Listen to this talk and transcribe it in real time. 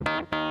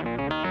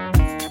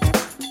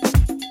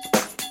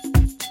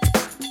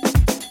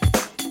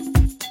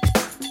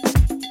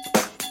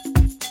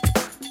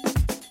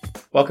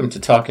Welcome to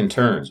Talkin'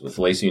 Turns with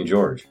Lacey and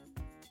George,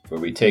 where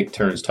we take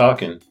turns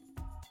talking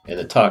and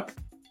the talk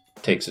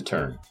takes a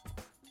turn.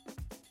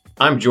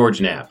 I'm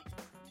George Knapp.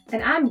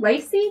 And I'm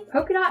Lacey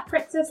Polka Dot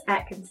Princess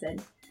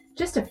Atkinson.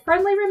 Just a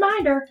friendly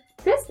reminder,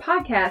 this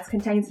podcast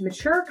contains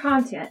mature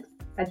content,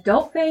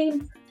 adult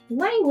themes,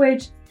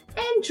 language,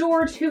 and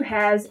George who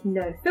has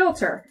no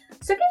filter.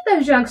 So get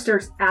those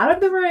youngsters out of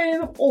the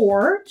room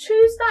or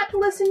choose not to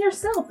listen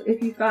yourself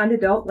if you find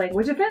adult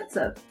language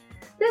offensive.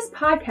 This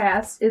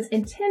podcast is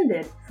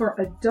intended for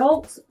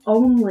adults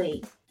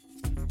only.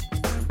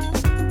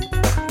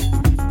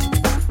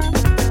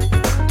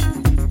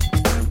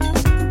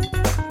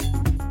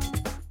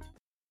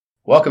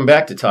 Welcome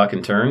back to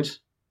Talkin' Turns.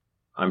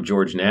 I'm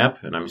George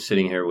Knapp, and I'm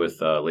sitting here with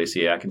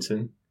Lacey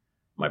Atkinson,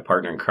 my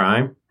partner in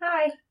crime.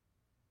 Hi.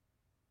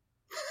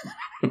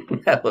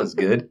 That was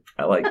good.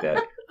 I like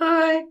that.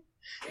 Hi.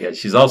 Yeah,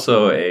 she's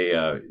also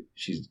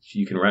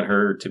you can rent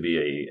her to be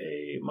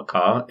a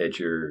macaw at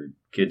your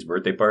kids'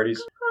 birthday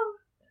parties.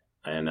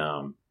 And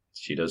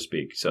she does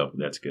speak, so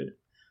that's good.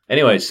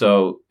 Anyway,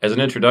 so as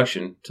an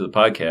introduction to the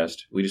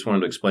podcast, we just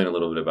wanted to explain a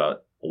little bit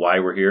about why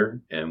we're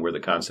here and where the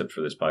concept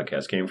for this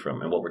podcast came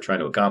from and what we're trying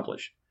to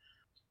accomplish.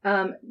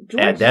 George,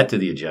 add that to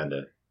the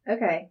agenda.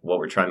 Okay. What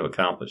we're trying to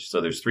accomplish. So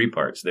there's three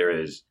parts. There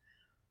is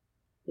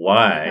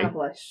why,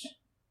 accomplish.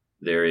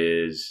 There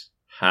is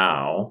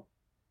how,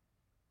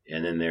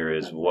 and then there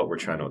is what we're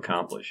trying to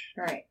accomplish.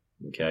 Right.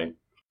 Okay.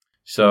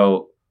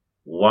 So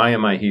why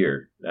am I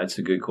here? That's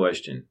a good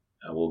question.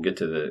 We'll get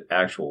to the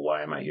actual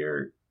why am I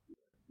here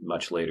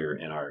much later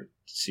in our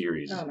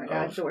series. Oh my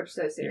God, George,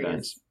 so serious.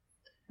 Events.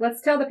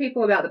 Let's tell the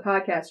people about the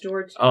podcast,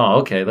 George.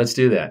 Oh, okay. Let's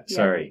do that. Yeah.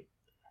 Sorry.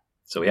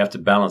 So we have to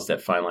balance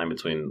that fine line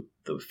between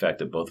the fact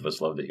that both of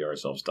us love to hear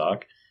ourselves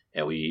talk,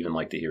 and we even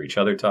like to hear each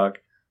other talk.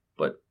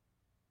 But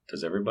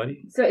does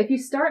everybody? So if you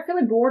start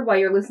feeling bored while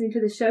you're listening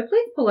to the show,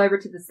 please pull over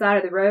to the side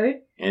of the road.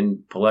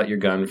 And pull out your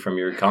gun from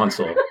your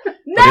console.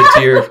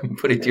 No!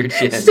 Put it to your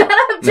chin. Shut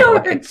up,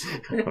 George!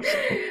 No.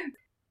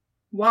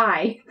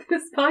 Why?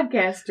 This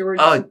podcast, George.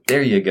 Oh,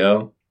 there you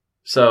go.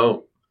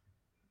 So,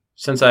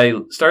 since I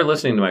started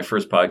listening to my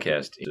first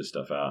podcast, this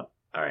stuff out.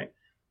 All right.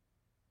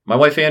 My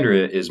wife,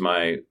 Andrea, is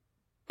my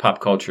pop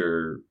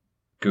culture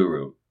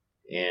guru.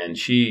 And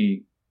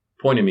she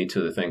pointed me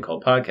to the thing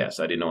called podcasts.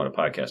 I didn't know what a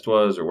podcast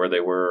was or where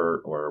they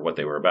were or what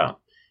they were about.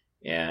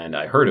 And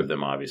I heard of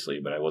them, obviously,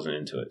 but I wasn't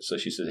into it. So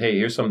she said, hey,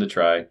 here's something to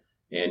try.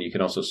 And you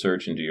can also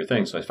search and do your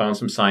thing. So I found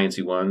some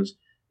sciencey ones,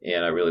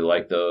 and I really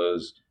liked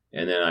those.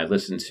 And then I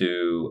listened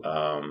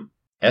to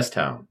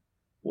S-Town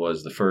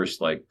was the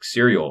first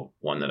serial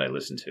one that I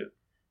listened to.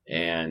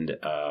 And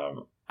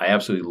I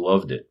absolutely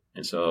loved it.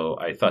 And so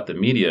I thought the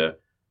media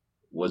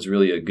was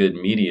really a good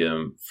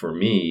medium for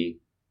me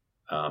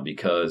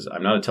because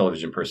I'm not a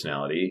television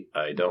personality.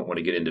 I don't want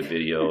to get into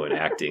video and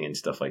acting and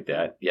stuff like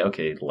that. Yeah,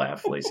 okay,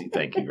 laugh, Lacey.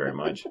 Thank you very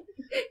much.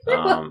 You're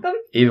welcome.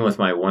 Even with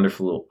my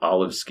wonderful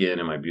olive skin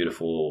and my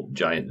beautiful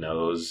giant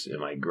nose and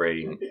my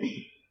gray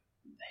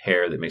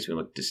hair that makes me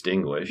look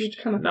distinguished, You'd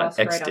come not across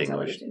great on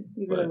extinguished. television.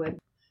 You really would.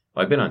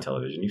 Well, I've been on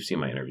television. You've seen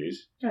my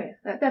interviews. Oh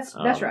yeah,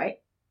 that's right.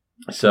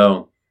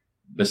 So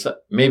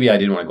maybe I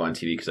didn't want to go on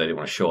TV because I didn't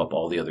want to show up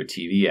all the other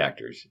TV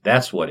actors.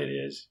 That's what it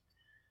is.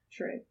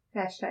 True.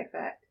 Hashtag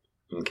fact.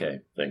 Okay,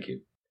 thank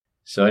you.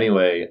 So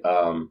anyway,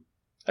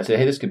 I said,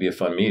 hey, this could be a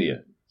fun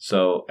media.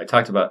 So I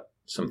talked about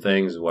some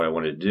things, what I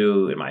wanted to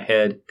do in my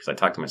head, because I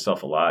talk to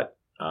myself a lot.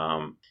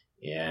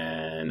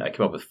 And I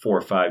came up with 4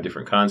 or 5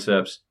 different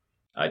concepts.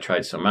 I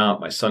tried some out.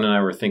 My son and I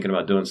were thinking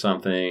about doing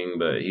something,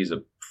 but he's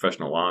a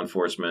professional law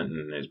enforcement,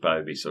 and there's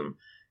probably be some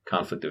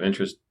conflict of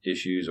interest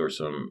issues or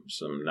some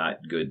not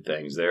good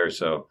things there.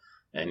 So,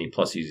 and he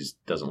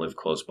doesn't live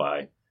close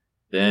by.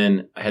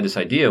 Then I had this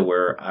idea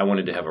where I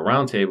wanted to have a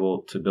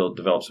roundtable to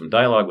develop some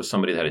dialogue with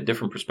somebody that had a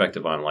different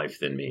perspective on life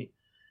than me.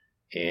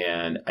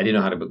 And I didn't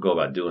know how to go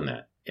about doing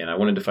that. And I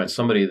wanted to find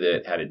somebody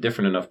that had a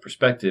different enough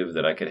perspective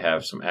that I could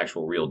have some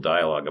actual real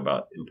dialogue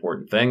about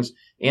important things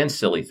and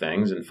silly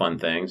things and fun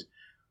things,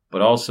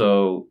 but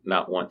also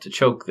not want to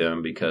choke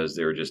them because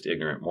they were just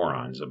ignorant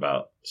morons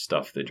about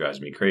stuff that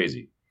drives me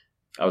crazy.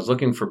 I was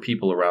looking for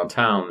people around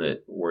town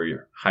that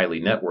were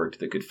highly networked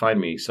that could find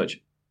me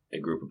such a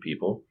group of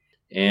people.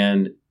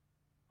 And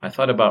I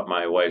thought about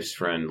my wife's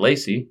friend,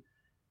 Lacey.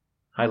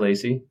 Hi,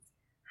 Lacey.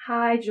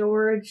 Hi,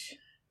 George.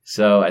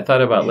 So I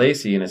thought about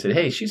Lacey, and I said,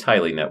 hey, she's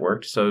highly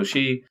networked. So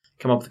she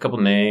came up with a couple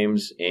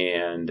names,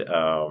 and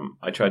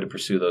I tried to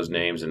pursue those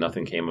names, and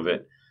nothing came of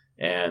it.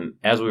 And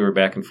as we were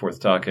back and forth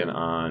talking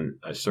on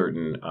a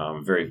certain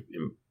very,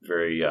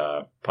 very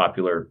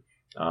popular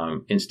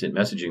instant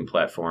messaging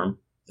platform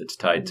that's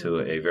tied to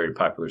a very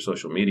popular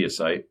social media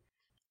site,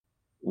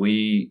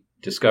 we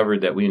discovered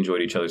that we enjoyed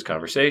each other's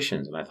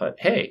conversations. And I thought,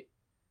 hey,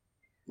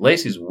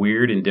 Lacey's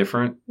weird and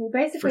different. Well,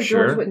 basically,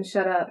 sure. George wouldn't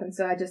shut up, and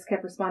so I just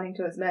kept responding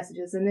to his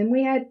messages, and then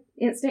we had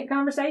instant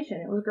conversation.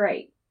 It was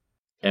great.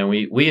 And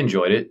we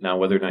enjoyed it. Now,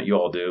 whether or not you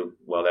all do,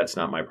 well, that's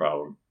not my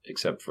problem,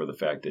 except for the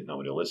fact that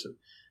nobody will listen.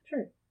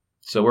 Sure.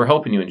 So we're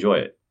hoping you enjoy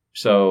it.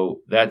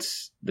 So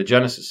that's the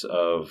genesis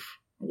of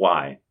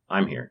why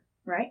I'm here.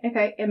 Right.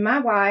 Okay. And my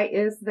why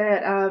is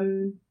that,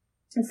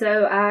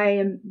 so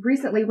I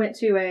recently went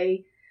to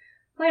a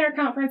planner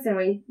conference and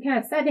we kind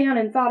of sat down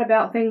and thought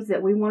about things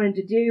that we wanted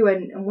to do.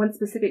 And one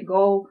specific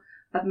goal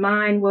of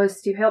mine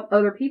was to help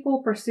other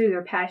people pursue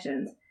their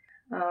passions.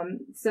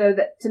 So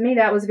that to me,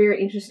 that was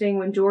very interesting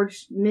when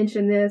George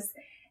mentioned this.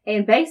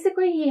 And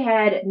basically he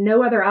had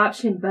no other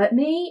option but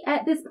me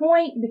at this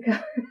point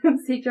because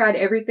he tried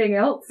everything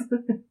else.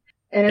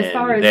 And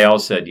far as they all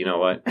said, you know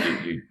what,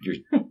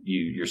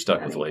 you're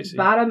stuck with Lacey.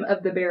 Bottom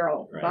of the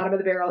barrel, right. Bottom of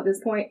the barrel at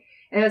this point.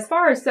 And as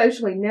far as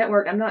socially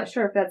networked, I'm not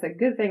sure if that's a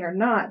good thing or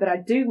not, but I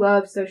do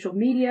love social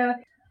media.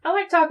 I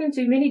like talking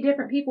to many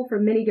different people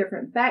from many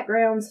different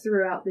backgrounds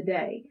throughout the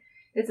day.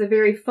 It's a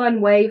very fun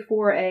way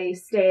for a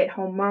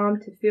stay-at-home mom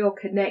to feel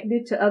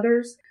connected to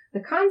others. The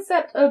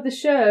concept of the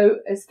show,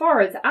 as far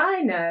as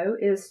I know,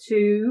 is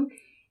to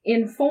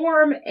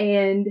inform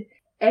and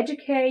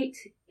educate,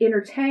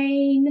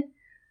 entertain.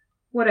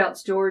 What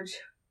else, George?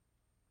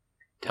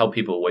 To help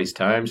people waste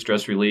time,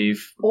 stress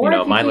relief,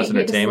 or mindless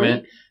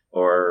entertainment.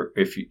 Or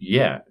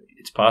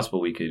it's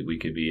possible we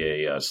could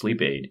be a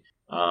sleep aid.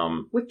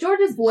 With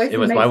George's voice,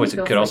 with my voice,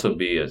 it could also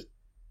sleepy. be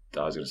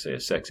I was going to say a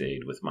sex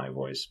aid with my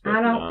voice. But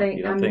I don't think.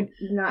 You don't think?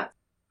 Not.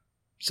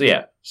 So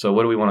yeah. So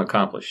what do we want to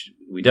accomplish?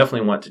 We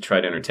definitely want to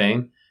try to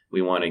entertain.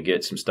 We want to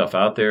get some stuff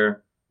out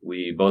there.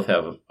 We both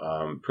have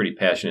pretty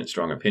passionate,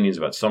 strong opinions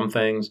about some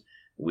things.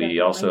 We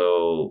Definitely.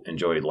 also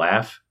enjoy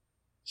laugh.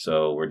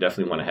 So we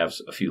definitely want to have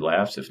a few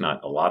laughs, if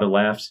not a lot of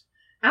laughs.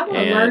 I want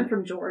to learn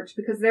from George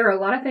because there are a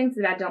lot of things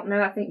that I don't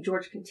know. I think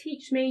George can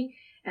teach me.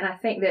 And I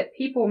think that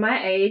people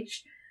my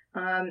age,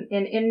 and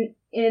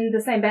in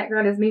the same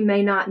background as me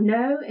may not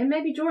know. And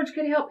maybe George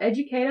could help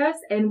educate us.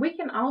 And we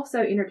can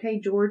also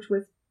entertain George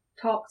with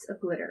talks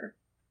of glitter.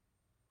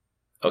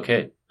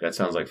 Okay. That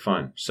sounds like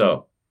fun.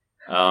 So,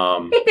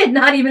 he did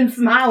not even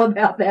smile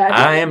about that.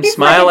 I am He's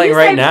smiling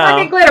right now.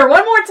 Fucking glitter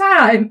one more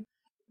time.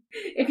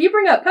 If you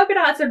bring up polka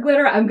dots or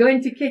glitter, I'm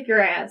going to kick your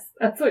ass.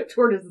 That's what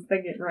George is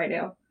thinking right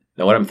now.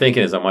 Now, what I'm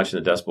thinking is I'm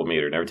watching the decibel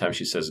meter, and every time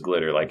she says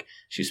glitter, like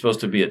she's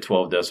supposed to be at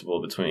 12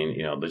 decibel between,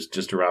 there's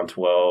just around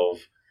 12.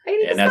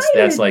 And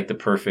that's like the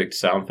perfect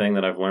sound thing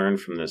that I've learned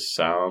from this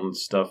sound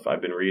stuff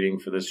I've been reading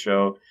for this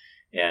show.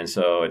 And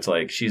so it's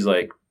like she's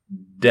like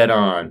dead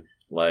on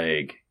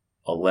like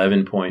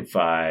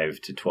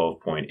 11.5 to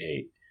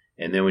 12.8.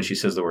 And then when she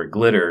says the word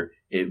glitter,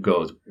 it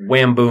goes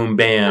wham, boom,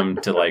 bam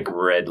to like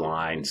red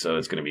line. So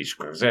it's going to be,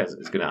 I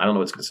don't know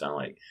what it's going to sound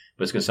like,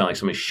 but it's going to sound like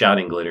somebody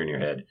shouting glitter in your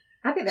head.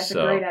 I think that's a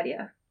great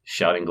idea.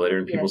 Shouting glitter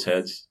in people's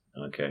heads?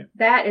 Okay.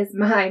 That is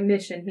my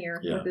mission here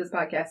with this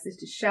podcast, is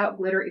to shout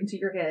glitter into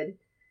your head.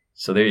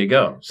 So there you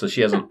go. So she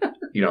has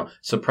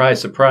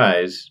surprise,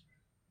 surprise.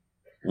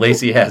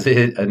 Lacey has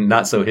a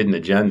not so hidden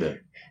agenda,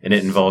 and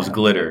it involves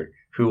glitter.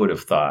 Who would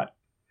have thought?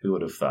 Who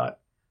would have thought?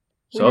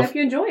 So we hope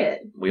you enjoy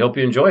it. We hope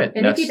you enjoy it.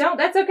 And if you don't,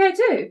 that's okay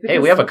too. Hey,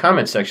 we have a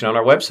comment section on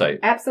our website.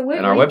 Absolutely.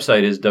 And our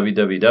website is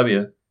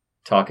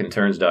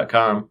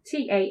www.talkandturns.com.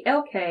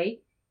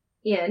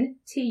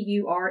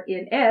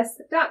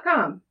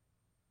 TalkNturns.com.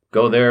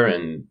 Go there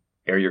and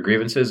air your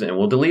grievances, and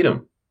we'll delete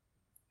them.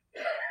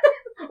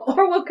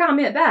 Or we'll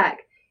comment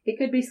back. It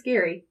could be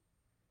scary.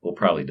 We'll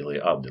probably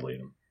delete. I'll delete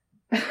them.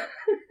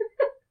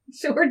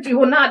 George, you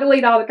will not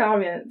delete all the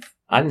comments.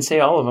 I didn't say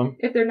all of them.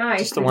 If they're nice.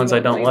 Just the ones I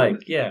don't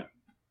like. Yeah.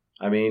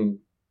 I mean,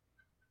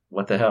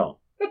 what the hell?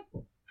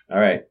 All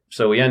right.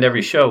 So we end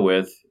every show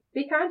with...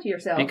 Be kind to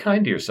yourself. Be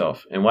kind to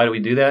yourself. And why do we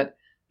do that?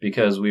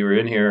 Because we were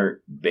in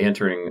here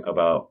bantering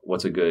about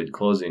what's a good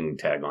closing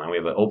tagline. We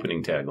have an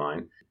opening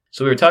tagline.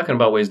 So we were talking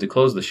about ways to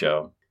close the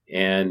show.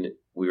 And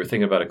we were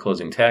thinking about a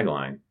closing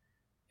tagline.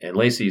 And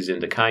Lacey's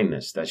into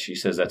kindness. That she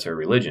says that's her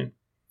religion.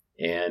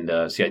 And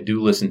see, I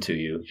do listen to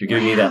you. You're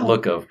giving me that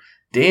look of,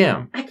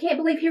 damn. I can't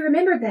believe he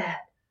remembered that.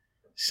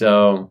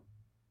 So,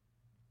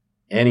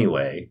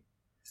 anyway.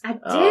 I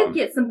did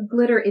get some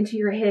glitter into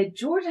your head,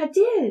 George. I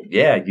did.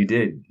 Yeah, you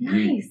did.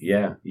 Nice.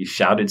 You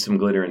shouted some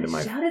glitter into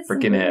my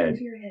freaking head.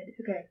 Into your head.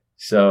 Okay.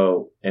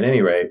 So, at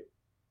any rate,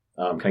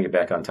 can I get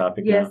back on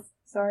topic now? Yes.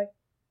 Sorry.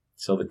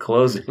 So the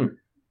closing,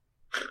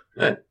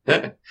 the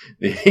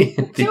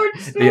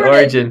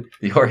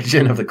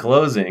origin of the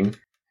closing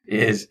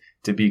is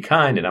to be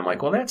kind, and I'm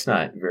like, well, that's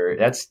not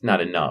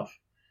enough.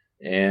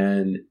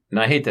 And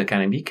I hate to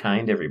kind of be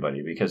kind to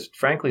everybody because,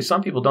 frankly,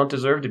 some people don't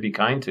deserve to be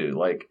kind to.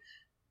 Like,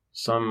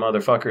 some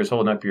motherfuckers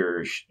holding up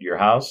your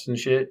house and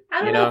shit.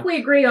 I don't know if we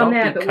agree on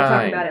that, but kind. we'll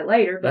talk about it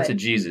later. But that's a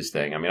Jesus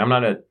thing. I mean, I'm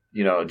not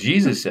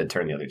Jesus said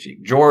turn the other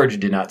cheek.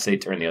 George did not say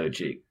turn the other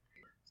cheek.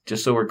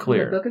 Just so we're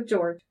clear. The Book of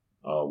George.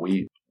 Oh,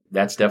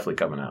 that's definitely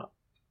coming out.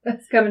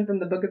 That's coming from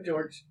the Book of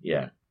George.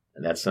 Yeah.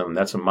 And that's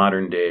a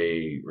modern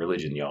day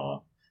religion,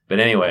 y'all. But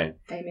anyway.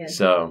 Amen.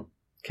 So,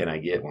 can I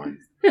get one?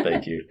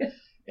 Thank you.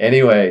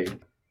 Anyway,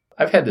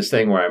 I've had this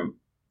thing where I've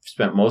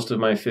spent most of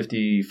my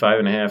 55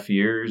 and a half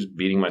years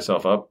beating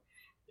myself up.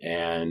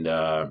 And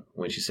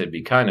when she said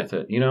be kind, I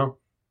thought,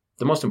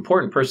 the most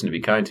important person to be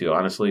kind to,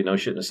 honestly, no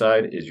shitting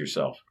aside, is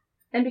yourself.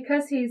 And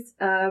because he's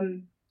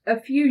a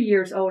few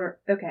years older,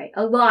 okay,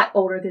 a lot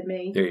older than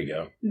me, There you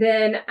go.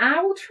 then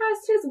I will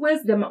trust his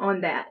wisdom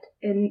on that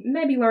and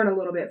maybe learn a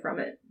little bit from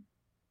it.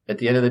 At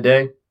the end of the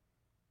day,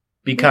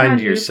 be kind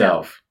to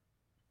yourself.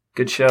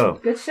 Good show.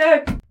 Good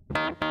show.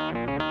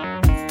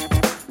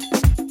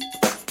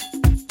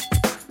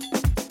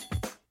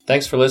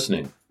 Thanks for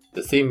listening.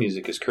 The theme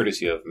music is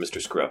courtesy of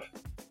Mr. Scruff.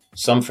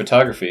 Some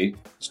photography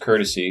is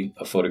courtesy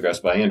of Photographs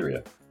by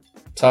Andrea.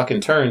 Talk in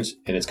Turns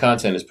and its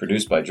content is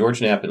produced by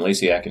George Knapp and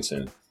Lacey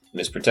Atkinson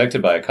and is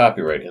protected by a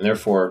copyright, and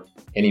therefore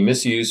any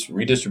misuse,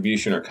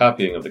 redistribution, or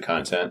copying of the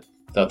content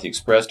without the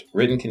expressed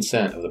written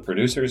consent of the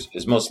producers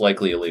is most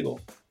likely illegal.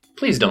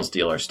 Please don't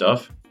steal our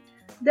stuff.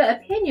 The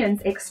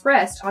opinions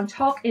expressed on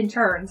Talk in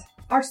Turns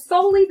are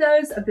solely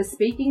those of the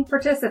speaking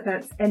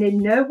participants and in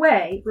no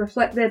way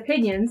reflect the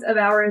opinions of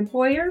our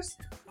employers,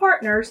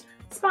 partners,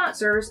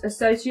 sponsors,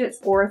 associates,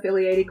 or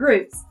affiliated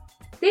groups.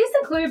 These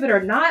include but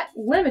are not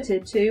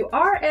limited to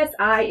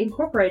RSI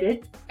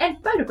Incorporated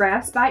and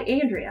Photographs by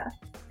Andrea.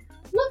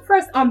 Look for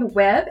us on the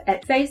web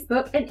at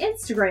Facebook and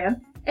Instagram,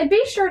 and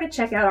be sure to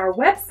check out our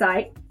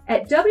website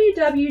at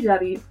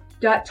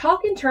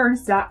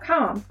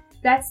www.talkinturns.com.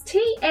 That's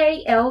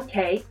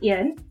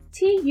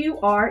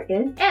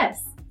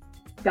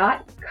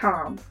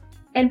TalkNturns.com.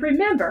 And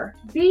remember,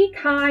 be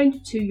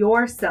kind to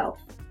yourself.